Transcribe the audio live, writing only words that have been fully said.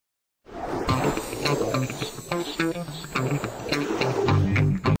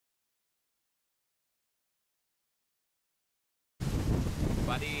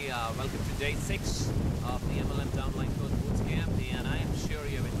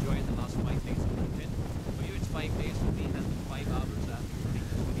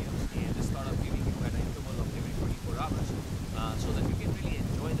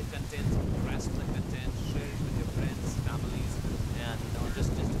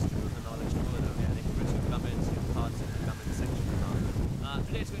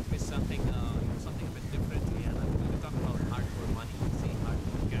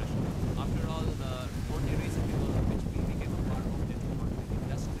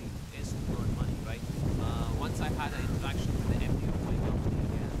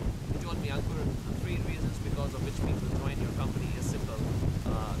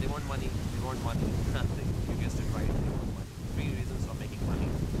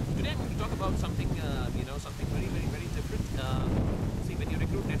about something, something very, very, very different. See, when you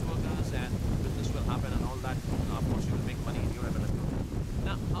recruit networkers and business will happen and all that, of course you will make money in your MLM group.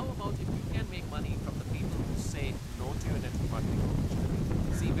 Now, how about if you can make money from the people who say no to your network marketing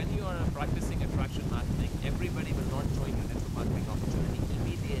opportunity? See, when you are practicing attraction marketing, everybody will not join your network marketing opportunity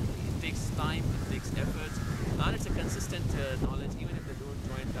immediately. It takes time, it takes effort, and it's a consistent knowledge. Even if they don't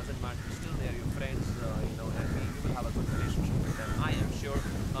join, doesn't matter. Still, they are your friends, and you will have a good relationship with them. I am sure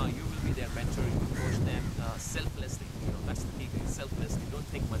you will be their mentor. You will coach them selflessly. That's the key. Selflessly. Don't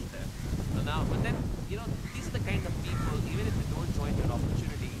think much there. But then, these are the kind of people. Even if they don't join your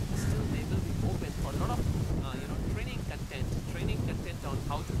opportunity, still they will be open for a lot of training content on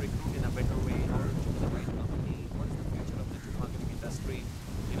how to recruit in a better way, how to choose the right company, what is the future of the network marketing industry,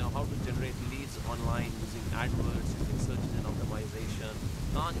 how to generate leads online using AdWords, using search engine optimization,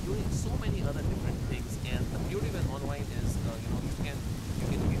 doing so many other different things. And the beauty with online is, you can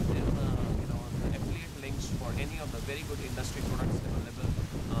give them, affiliate links for any of the very good industry products available.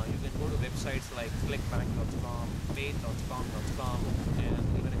 You can go to websites like clickbank.com, paid.com.com, and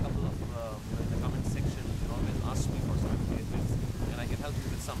even a couple of in the comment section, you can always ask me for some affiliates, and I can help you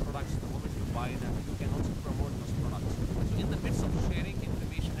with some products. The moment you buy them, you can also promote those products. So in the midst of sharing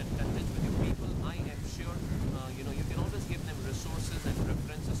information and content with your people, I am sure you can always give them resources and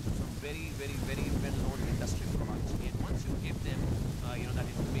references to some very, very, very well-known industry products. And once you give them that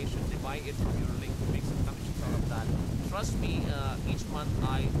information, they buy it from your link, to make some commissions out of that. Trust me, each month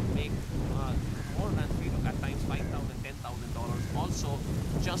I make more than at times $5,000, $10,000 also,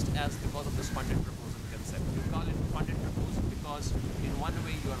 just as because of this funded proposal concept. You call it funded proposal because in one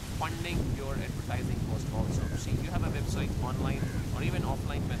way you are funding your advertising cost also. See, you have a website online or even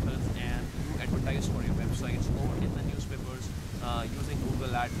offline methods, and you advertise for your websites or in the newspapers using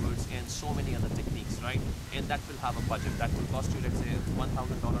Google AdWords and so many other techniques, right? And that will have a budget that will cost you, let's say, $1,000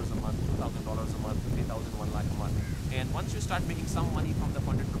 a month, $2,000 a month, $50,000, $1 lakh a month. And once you start making some money from the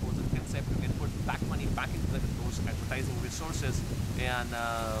funded proposal concept, you can put money back into those advertising resources, and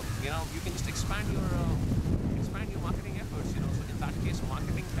you can just expand your marketing efforts. So in that case,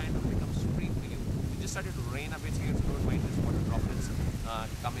 marketing kind of becomes free for you. You just started to rain a bit here, so don't mind this water droplets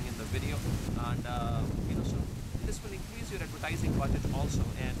coming in the video, and so this will increase your advertising budget also.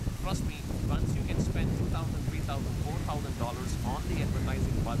 And trust me, once you can spend $2,000, $3,000, $4,000 on the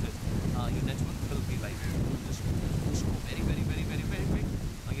advertising budget, your network will be like just very, very, very, very, very big.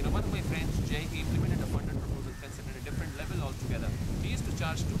 One of my friends, Jay, he implemented a funded proposal concept at a different level altogether. He used to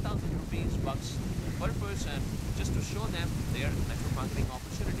charge 2,000 rupees bucks per person just to show them their network marketing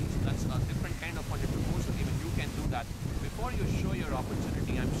opportunities. That's a different kind of funded proposal. Even you can do that. Before you show your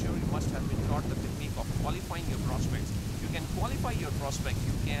opportunity, I'm sure you must have been taught the technique of qualifying your prospects. You can qualify your prospect.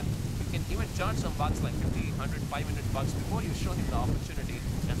 You can even charge some bucks like 50, 100, 500 bucks before you show him the opportunity,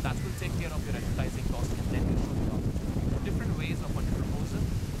 and that will take care of your advertising cost, and then you show the opportunity. Different ways of funded proposal.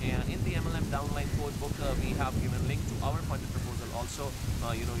 And in the MLM Downline code book, we have given link to our funded proposal also.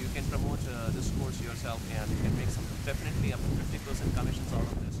 You can promote this course yourself, and you can make some definitely up to 50% commissions out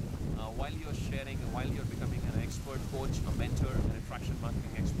of this. While you're sharing, while you're becoming an expert coach, a mentor, an attraction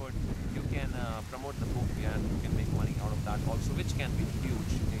marketing expert, you can promote the book, and you can make money out of that also, which can be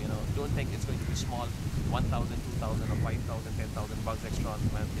huge. Don't think it's going to be small, 1,000, 2,000 or 5,000, 10,000 bucks extra on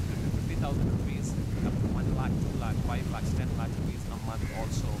the month. It could be 50,000 rupees, up to 1 lakh, 2 lakh, 5 lakhs, 10 lakh rupees a month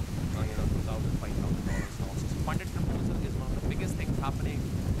also, $2,000, $5,000 also. So funded proposal is one of the biggest things happening.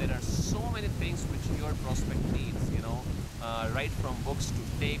 There are so many things which your prospect needs, right from books to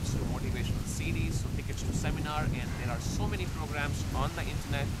tapes to motivational CDs to tickets to seminar, and there are so many programs on the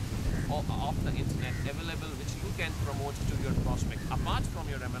internet or off the internet available which you can promote to your prospect apart from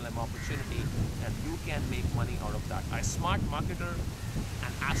your MLM opportunity, and you can make money out of that. A smart marketer,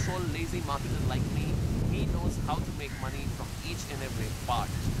 an asshole lazy marketer like me, he knows how to make money from each and every part,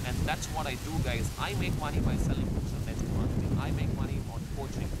 and that's what I do, guys. I make money by selling books on network marketing. I make money on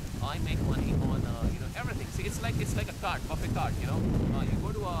coaching. I make money on everything. See, it's like a cart, buffet cart. You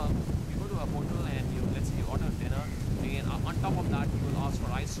go to a hotel and let's say you order dinner, and on top of that you will ask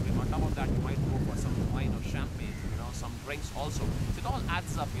for ice cream. On top of that you might go for some wine or champagne, some drinks also. So it all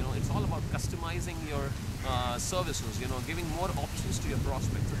adds up. It's all about customizing your services, giving more options to your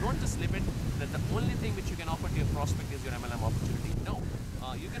prospect. So don't just limit that the only thing which you can offer to your prospect is your MLM opportunity. No.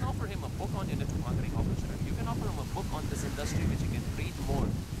 You can offer him a book on your network marketing opportunity. You can offer him a book on this industry which he can read more.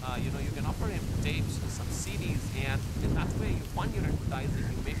 You can offer him tapes, some CDs, and in that way you fund your advertising,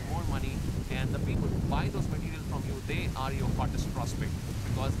 you make more money, and the people who buy those materials from you, they are your hottest prospect,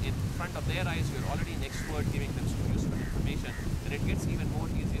 because in front of their eyes you're already an expert giving them some useful information, and it gets even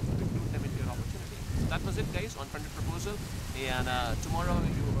more easier to recruit them into your opportunity. So that was it, guys, on funded proposal, and tomorrow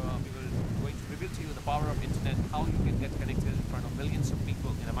we will the power of internet, how you can get connected in front of millions of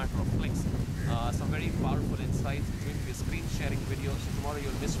people in a matter of clicks. Some very powerful insights. It's going to be a screen sharing video, so tomorrow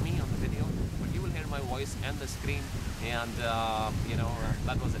you'll miss me on the video, but you will hear my voice and the screen. And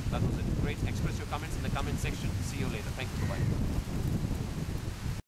that was it. Great. Express your comments in the comment section. See you later. Thank you. Bye-bye.